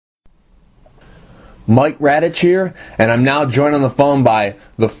Mike Radich here, and I'm now joined on the phone by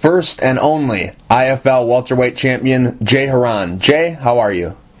the first and only IFL Welterweight champion, Jay Hieron. Jay, how are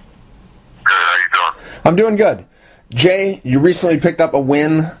you? Good, how you doing? I'm doing good. Jay, you recently picked up a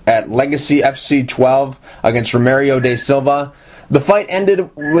win at Legacy FC 12 against Romario de Silva. The fight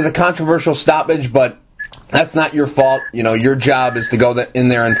ended with a controversial stoppage, but that's not your fault. You know, your job is to go in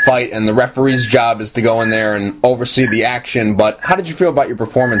there and fight, and the referee's job is to go in there and oversee the action. But how did you feel about your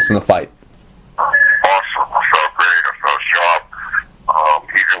performance in the fight? Awesome. I felt great. I felt sharp.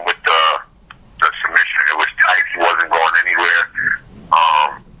 Even with the submission, it was tight. He wasn't going anywhere.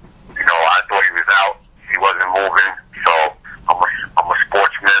 I thought he was out. He wasn't moving. So I'm a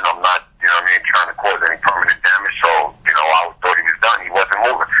sportsman. I'm not, trying to cause any permanent damage. So, I thought he was done. He wasn't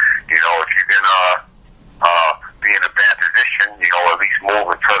moving. If you're gonna be in a bad position, at least move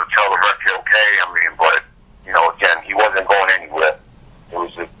and try to tell the ref you're okay. But again, he wasn't going anywhere. It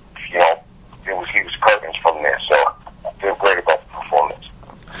was he was curtains from there. So I feel great about the performance.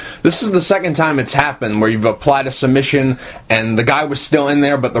 This is the second time it's happened where you've applied a submission and the guy was still in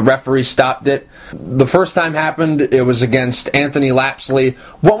there, but the referee stopped it. The first time happened, it was against Anthony Lapsley.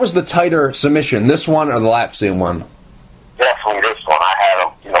 What was the tighter submission, this one or the Lapsley one? Definitely this one. I had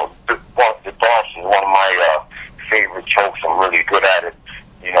him. The boss is one of my favorite chokes. I'm really good at it.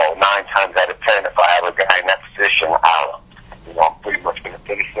 9 times out of 10, if I have a guy in that position, I'm pretty much going to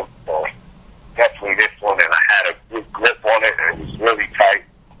finish him. So definitely this one, and I had a good grip on it, and it was really tight.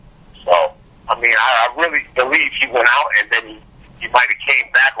 So, I really believe he went out, and then he might have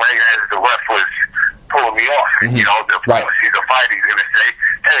came back right as the ref was pulling me off. Mm-hmm. The right. the fight, he's going to say,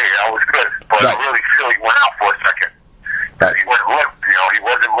 hey, I was good. But right. I really feel he went out for a second. Right. He wasn't limp, he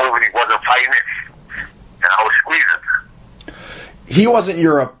wasn't moving, he wasn't fighting it, and I was squeezing. He wasn't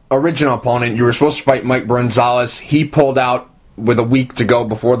your original opponent. You were supposed to fight Mike Bronzales. He pulled out with a week to go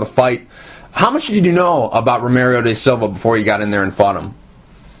before the fight. How much did you know about Romario de Silva before you got in there and fought him?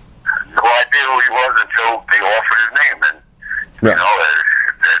 No idea who he was until they offered his name. And, right.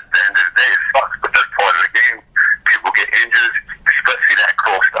 At the end of the day, it sucks, but that's part of the game. People get injured, especially that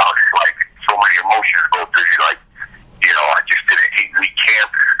close out. It's like so many emotions go through you. Like, I just did an 8-week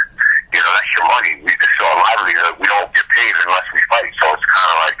camp. That's your money. We just saw a livelihood. We don't get paid unless we fight. So it's kind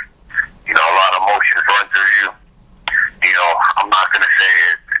of like, a lot of emotions run through you. I'm not going to say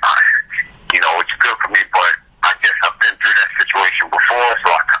it, it's good for me, but I guess I've been through that situation before, so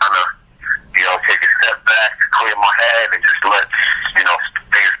I kind of, take a step back, clear my head, and just let,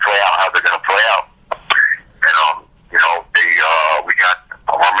 things play out how they're going to play out. And, we got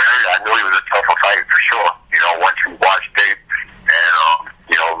Romario. I knew he was a tougher fight for sure. Once we watched it and,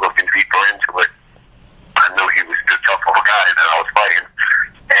 looking deeper into it, I knew he was the tougher guy that I was fighting.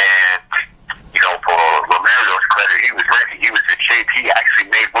 And, for Romario's credit, he was ready. He was in shape. He actually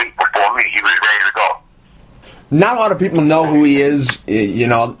made weight before me. He was ready to go. Not a lot of people know who he is.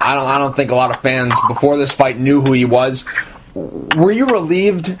 I don't think a lot of fans before this fight knew who he was. Were you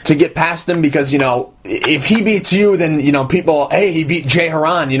relieved to get past him? Because, if he beats you, then, people, hey, he beat Jay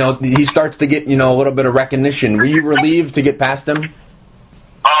Hieron, he starts to get, a little bit of recognition. Were you relieved to get past him?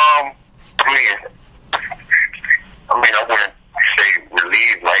 I wouldn't say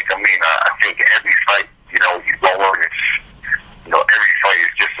relieved. I think every fight, you go on, every fight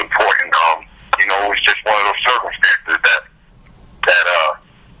is just important. It was just one of those circumstances that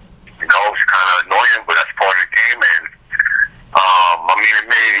it's kind of annoying, but that's part of the game. And,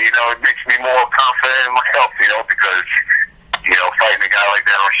 it makes me more confident in myself, because, fighting a guy like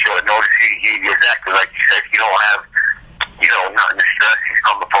that on short notice, he exactly like you said, he don't have, nothing to stress. He's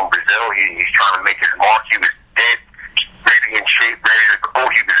coming from Brazil. He's trying to make his mark. He was dead, ready in shape, ready to go.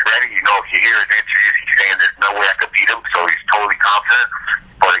 He was ready. If you hear his interviews, he's saying there's no way I could beat him, so he's totally confident.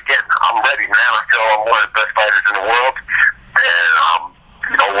 But again, I'm ready, man. I feel I'm one of the best fighters in the world. And,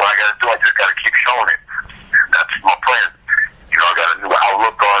 what I got to do, I just got to keep showing it. That's my plan. I got a new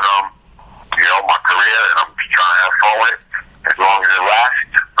outlook on, my career, and I'm just trying to have fun with it as long as it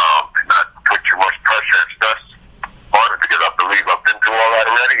lasts, and not put too much pressure. It's just fun because I believe I've been through all that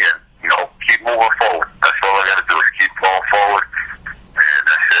already, and, keep moving forward. That's all I got to do is keep going forward, and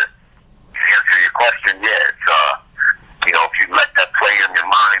that's it. To answer your question, yeah, it's, if you let that play in your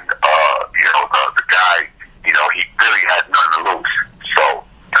mind, the guy, he really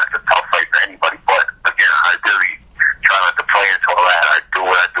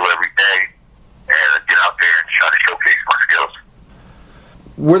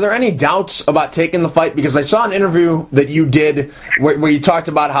Were there any doubts about taking the fight? Because I saw an interview that you did where you talked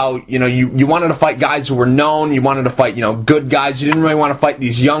about how, you wanted to fight guys who were known, you wanted to fight, good guys. You didn't really want to fight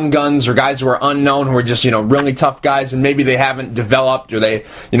these young guns or guys who are unknown, who are just, really tough guys, and maybe they haven't developed or they,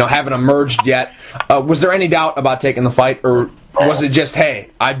 haven't emerged yet. Was there any doubt about taking the fight, or was it just,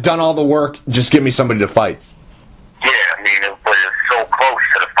 hey, I've done all the work, just give me somebody to fight? Yeah, I mean, but it's so close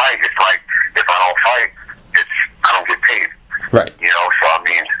to the fight. It's like, if I don't fight, I don't get paid. Right. So I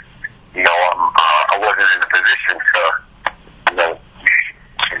mean, I wasn't in a position to,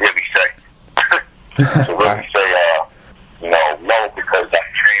 really say, no, because I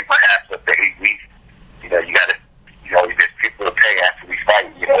trained my ass up to 8 weeks. You gotta, there's people to pay after we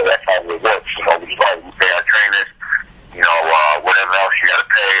fight. That's how it works. We fight, we pay our trainers. Whatever else you gotta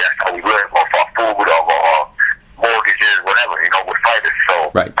pay. That's how we live off our food, off our mortgages, whatever. We're fighters,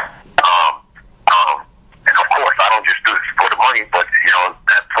 so. Right. And of course, I don't just do this for the money, but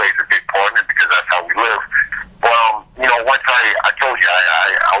that plays a big part in it because that's how we live. But once I told you,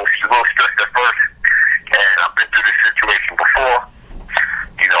 I was a little stressed at first, and I've been through this situation before.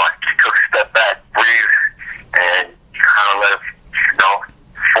 I took a step back, breathe, and kind of let it,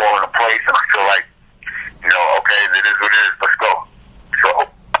 fall into place. And I feel like, okay, it is what it is. Let's go. So,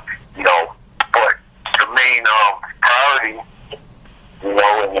 but the main priority,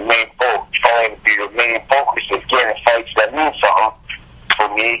 and the main focus, trying to be the main focus is getting fights that mean something for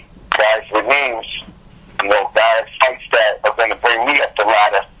me, guys with names, guys, fights that are going to bring me up the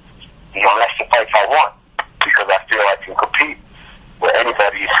ladder. That's the fights I want because I feel I can compete with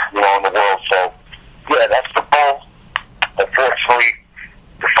anybody, in the world. So, yeah, that's the goal. Unfortunately,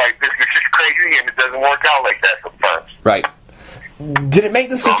 the fight business is crazy and it doesn't work out like that sometimes. Right. Did it make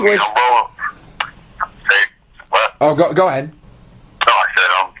the situation... Say, what? Oh, go ahead. No, I said,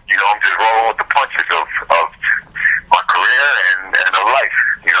 I'm just rolling with the punches of my career and of life.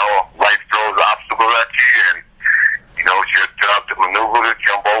 Life throws obstacles at you, and, it's your job to maneuver to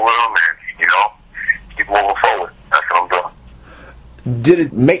jump over them and, keep moving forward. That's what I'm doing. Did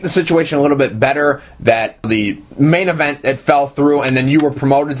it make the situation a little bit better that the main event, it fell through, and then you were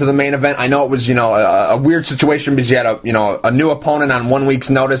promoted to the main event? I know it was, a weird situation because you had a new opponent on 1 week's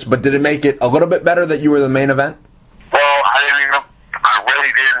notice, but did it make it a little bit better that you were the main event? Well, I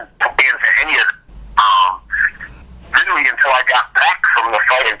really didn't get into any of it. Literally until I got back from the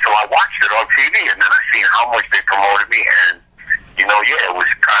fight, until I watched it on TV, and then I seen how much they promoted me, and,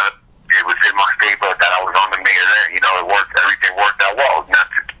 it was in my favor that I was on the main event. Everything worked out well. Not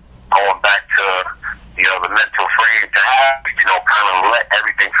going back to, the mental frame to have, kind of let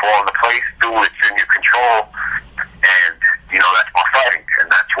everything fall into place, do what's in your control, and, that's my fighting, and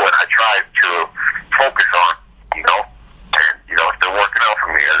that's what I tried to focus on, and, it's been working out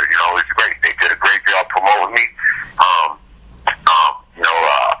for me. It's great. They did a great job promoting me.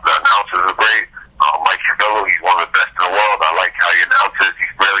 The announcers are great. Mike Chavillo, he's one of the best in the world. I like how he announces.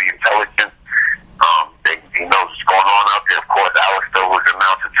 He's really intelligent. He knows what's going on out there. Of course, Alistair was an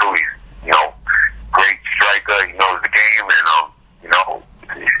announcer too. He's, great striker. He knows the game, and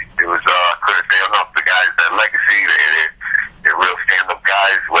it was couldn't say enough. The guys at Legacy, they're real stand-up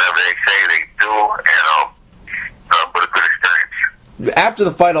guys. Whatever they say, they do, and but a good experience. After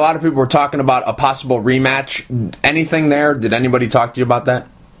the fight, a lot of people were talking about a possible rematch. Anything there? Did anybody talk to you about that?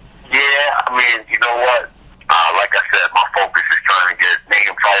 Yeah, I mean, you know what? Like I said, my focus is trying to get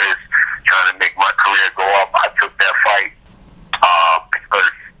name fighters, trying to make my career go up. I took that fight because,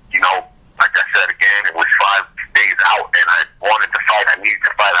 like I said again, it was 5 days out, and I wanted to fight. I needed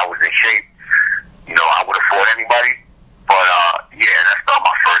to fight. I was in shape. I would have fought anybody. But, yeah, that's not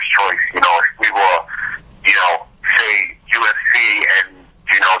my first choice. If we were, say UFC and,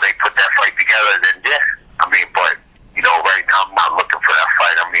 they put that fight together, then yeah. I mean, but, right now I'm not looking for that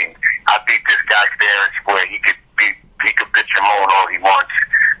fight. I mean, I beat this guy fair and square. He could bitch and moan all he wants.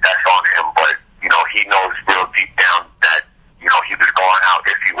 That's on him. But, he knows real deep down that, he was going out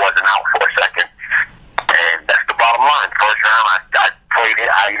if he wasn't out for a second. And that's the bottom line. First round, I played it.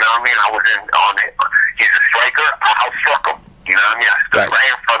 I was on it. He's a striker. I outstruck him. I stood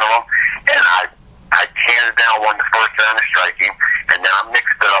right in front of him, and I hands down won the first round of striking, and then I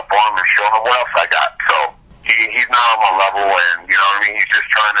mixed it up on him and showed him what else I got. So he's not on my level, and he's just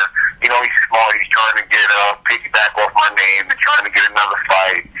trying to, he's smart. He's trying to get piggyback off my name and trying to get another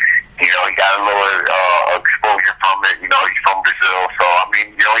fight. He got a little exposure from it. He's from Brazil, so I mean,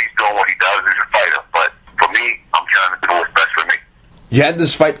 he's doing what he does as a fighter. But for me, I'm trying to do what's best for me. You had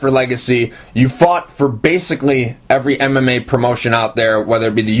this fight for Legacy. You fought for basically every MMA promotion out there, whether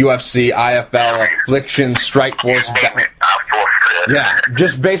it be the UFC, IFL, Affliction, Strikeforce. I fought for Yeah,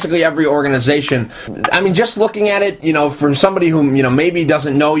 just basically every organization. I mean, just looking at it, from somebody who, maybe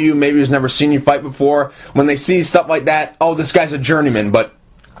doesn't know you, maybe has never seen you fight before, when they see stuff like that, oh, this guy's a journeyman. But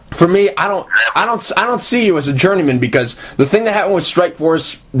for me, I don't see you as a journeyman, because the thing that happened with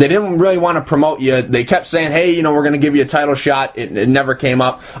Strikeforce, they didn't really want to promote you. They kept saying, hey, we're going to give you a title shot. It never came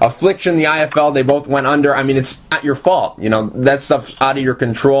up. Affliction, the IFL, they both went under. I mean, it's not your fault. That stuff's out of your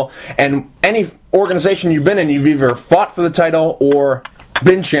control. And any organization you've been in, you've either fought for the title or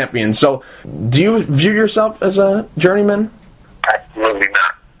been champion. So do you view yourself as a journeyman? Absolutely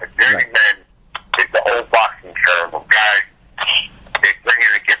not. A journeyman is the old boxing term of guys that bring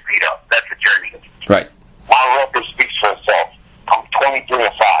in to get beat up. That's a journeyman. Right. My record speaks for itself. I'm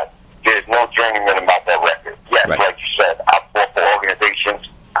 23-5. There's no journeyman about that record. Yes, right. Like you said, I fought for organizations,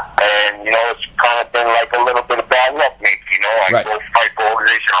 and it's kind of been like a little bit of bad luck, maybe. I right. go fight for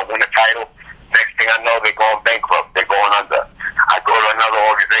organization, I win a title. Next thing I know, they're going bankrupt. They're going under. I go to another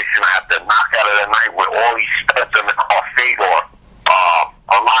organization, I have to knock out of the night with all these studs in the car. Fedor,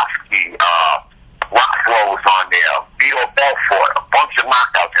 Orlovsky, Rockflow was on there, Vito Belfort, a bunch of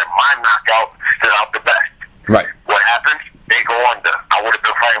knockouts, and my knockout stood out the best. Right. What happens? They go under. I would have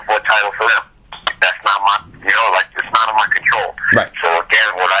been fighting for a title for them. That's not my, it's not in my control. Right. So again,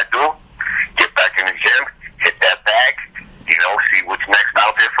 what I do, get back in the gym, hit that bag, see what's next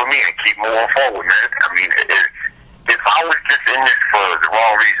out there for me, and keep moving forward, man. I mean, if I was just in this for the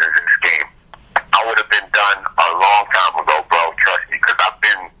wrong reasons in this game, I would have been done a long time ago, bro. Trust me, because I've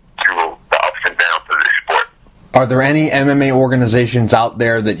been through the ups and downs of this sport. Are there any MMA organizations out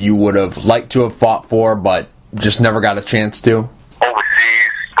there that you would have liked to have fought for, but just never got a chance to?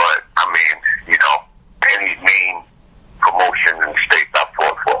 Overseas, but I mean, any main promotion in the states I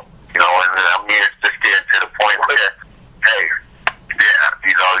fought for. And I mean, it's just getting to the point where, hey,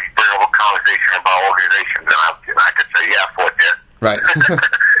 you bring up a conversation about organizations, and I could say, yeah, I fought there. Right.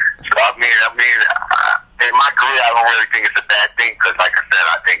 So I mean, in my career, I don't really think it's a bad thing, because like I said,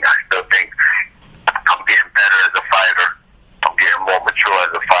 I still think I'm getting better as a fighter. I'm getting more mature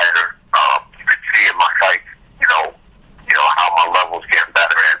as a fighter. You could see in my fights, how my level's getting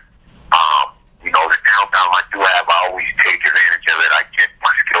better. And the downtime I do have, I always take advantage of it. I get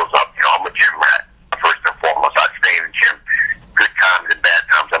my skills up. I'm a gym rat. First and foremost, I stay in the gym. Good times and bad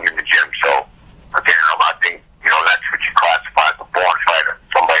times, I'm in the gym. So again, I think that's what you classify as a born fighter.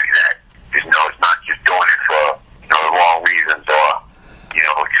 Somebody that is not just doing it for the wrong reasons, or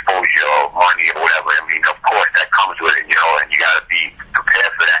exposure or money or whatever. I mean, of course that comes with it, and you got to be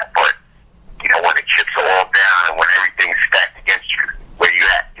prepared for that. But when the chips are all down and when everything's stacked against you, where you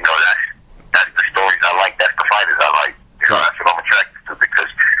at? That's the stories I like. That's the fighters I like. That's what I'm attracted to, because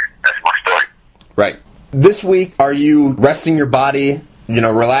that's my story. Right. This week, are you resting your body,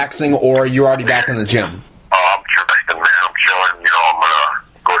 relaxing, or are you already back in the gym? I'm resting, man. I'm chilling. I'm gonna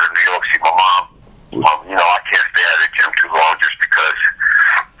go to New York, see my mom. I can't stay at the gym too long, just because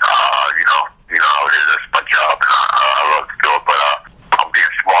it's my job, and I love to do it, but I'm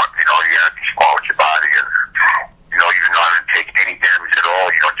being smart. You gotta be smart with your body, and even though I didn't take any damage at all,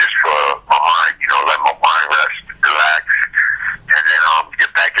 just for my mind, let my mind rest, relax, and then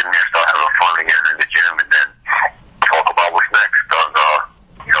get back in there, start having fun again in the gym, and then talk about what's next.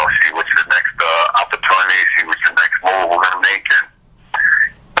 See what's the next opportunity, see what's the next move we're gonna make, and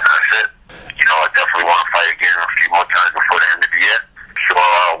that's it. I definitely want to fight again a few more times before the end of the year.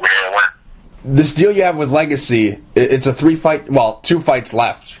 Sure, where and when. This deal you have with Legacy, it's a 2 fights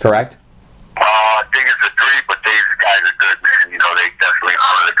left, correct? I think it's a 3, but these guys are good, man. They definitely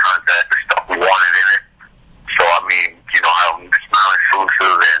honor the contract, the stuff we wanted in it. So, I mean, it's not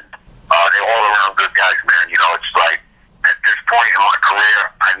exclusive, and they're all around good guys, man. It's like, at this point in my career,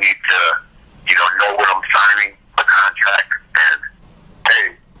 I need to, know what I'm signing, a contract, and,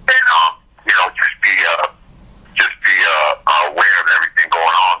 hey, just be aware of everything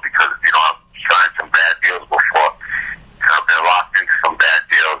going on, because, I've signed some bad deals before, and I've been locked into some bad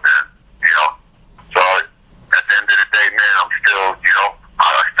deals, and, so at the end of the day, man, I'm still,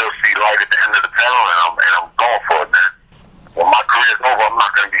 I still see light at the end of the tunnel, and I'm going for it, man. When my career's over, I'm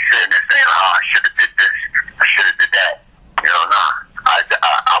not going to be sitting there saying, I should have did this, I should have did that.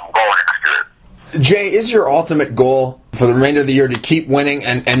 I'm going after it. Jay, is your ultimate goal for the remainder of the year to keep winning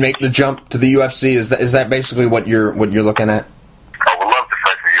and make the jump to the UFC? Is that basically what you're looking at? I would love to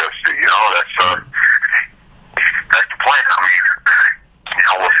fight for the UFC. That's the plan. I mean,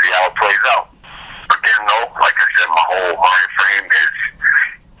 we'll see how it plays out. Again, though, like I said, my whole mind frame is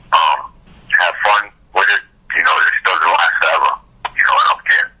have fun with it. This doesn't last forever. And I'm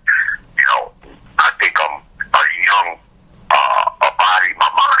getting, I think I'm a young a body,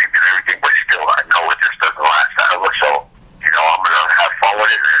 my mind, and everything, but still, I know it just doesn't last forever. So, I'm gonna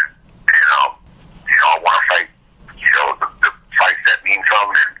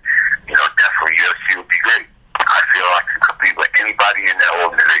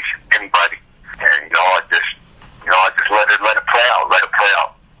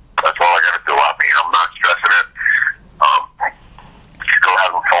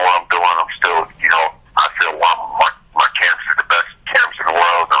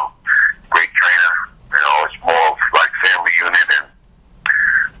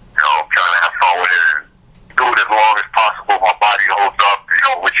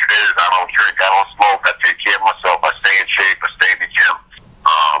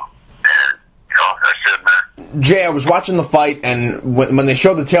Jay, I was watching the fight, and when they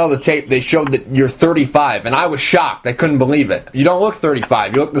showed the tail of the tape, they showed that you're 35, and I was shocked. I couldn't believe it. You don't look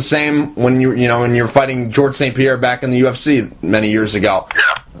 35. You look the same when when you were fighting George St. Pierre back in the UFC many years ago.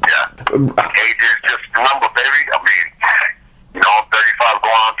 Yeah. Age is just a number, baby. I mean, I'm 35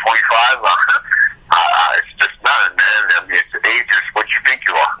 going on 25. It's just nothing, man. I mean, age is what you think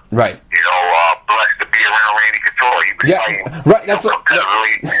you are. Right. Blessed to be around Randy Couture. He was fighting, right. That's what.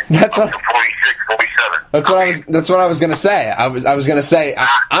 That's what. 46, 47. That's what I was going to say. I was going to say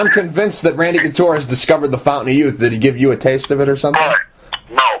I'm convinced that Randy Couture has discovered the fountain of youth. Did he give you a taste of it or something? But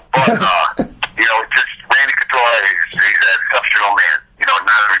just Randy Couture, he's an exceptional man.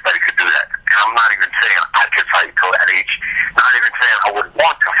 Not everybody could do that. And I'm not even saying I could fight till that age. Not even saying I would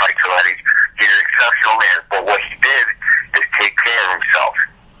want to fight till that age. He's an exceptional man. But what he did is take care of himself.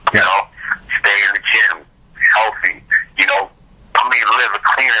 Stay in the gym, healthy. Live as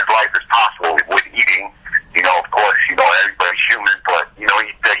clean as life as possible with eating. Of course, everybody's human, but he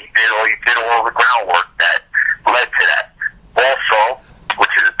did all the groundwork that led to that. Also, which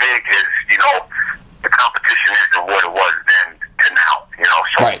is big, is the competition isn't what it was then to now.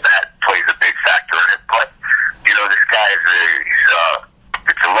 So right. That plays a big factor in it. But this guy he's a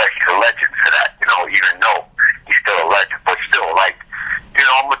legend for that. Even though he's still a legend, but still,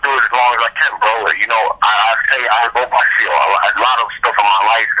 I'm gonna do it as long as I can, bro. I say I go by feel. A lot of stuff in my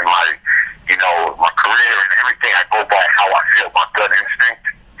life and my career and everything, I go by how I feel, my gut instinct.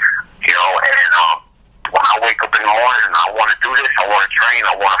 And when I wake up in the morning and I want to do this, I want to train,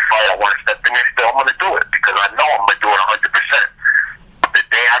 I want to fight, I want to step in there still, I'm gonna do it because I know I'm gonna do it 100%. The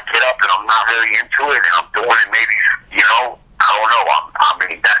day I get up and I'm not really into it and I'm doing it, maybe I don't know.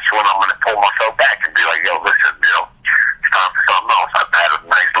 That's when I'm gonna pull myself back and be like, yo, listen, it's time for something else. I've had a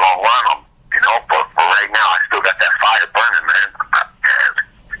nice long run, but for right now, I still got that fire burning, man. And,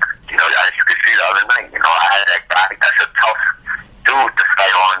 as you can see the other night, I had that guy. That's a tough dude to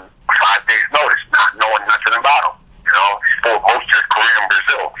fight on 5 days' notice, not knowing nothing about him. He spent most of his career in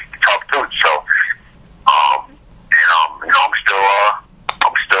Brazil. Tough dude. So,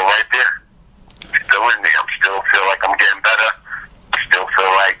 I'm still right there. Still in there. I still feel like I'm getting better. I still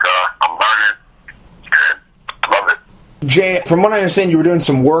feel like I'm learning. And love it. Jay, from what I understand, you were doing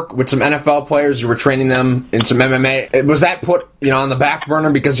some work with some NFL players. You were training them in some MMA. Was that put, on the back burner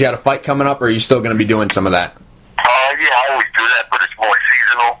because you had a fight coming up, or are you still going to be doing some of that? Yeah, I always do that, but it's more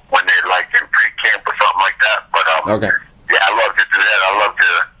seasonal when they're in pre-camp or something like that. But okay. Yeah, I love to do that. I love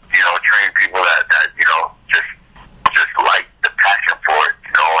to, train people that just like the passion for it,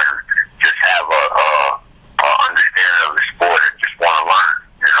 and just have a understanding of the sport and just want to learn.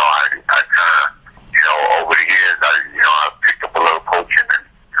 I kind of, over the years, I picked up a little coaching, and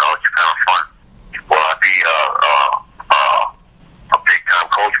it's kind of fun. Will I be a big time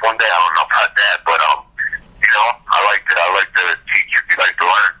coach one day? I don't know about that, but I like to teach if you like to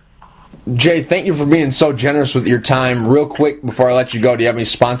learn. Jay, thank you for being so generous with your time. Real quick, before I let you go, do you have any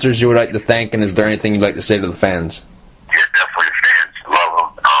sponsors you would like to thank, and is there anything you'd like to say to the fans? Yeah, definitely the fans. Love them.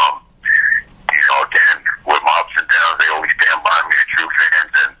 Again, with my ups and downs, they always stand by me, the true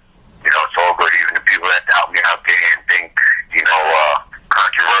fans, and, it's all good. Even the people that doubt me out there and think,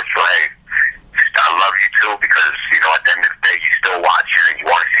 controversial, hey, I love you too, because, at the end of the day, you still watch it and you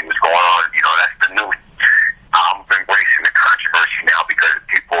want to see what's going on. That's the news. I'm embracing the controversy now because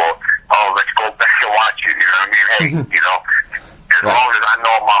people, let's go back and watch it. You know what I mean? Hey, as long as I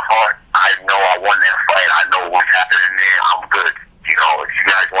know in my heart, I know I won that fight. I know what's happening there. I'm good. If you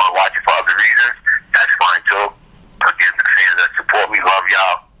guys want to watch it for other reasons, that's fine too. Again, the fans that support me, love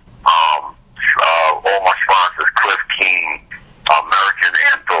y'all. All my sponsors, Cliff King, American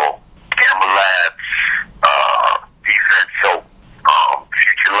Anthem, Gamma Labs, Defense Soap,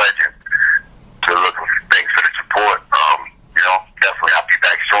 Future Legend. So thanks for the support. Definitely I'll be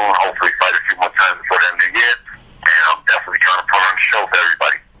back soon. Hopefully fight a few more times before the end of the year. And I'm definitely trying to put on a show for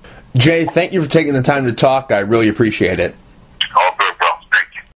everybody. Jay, thank you for taking the time to talk. I really appreciate it.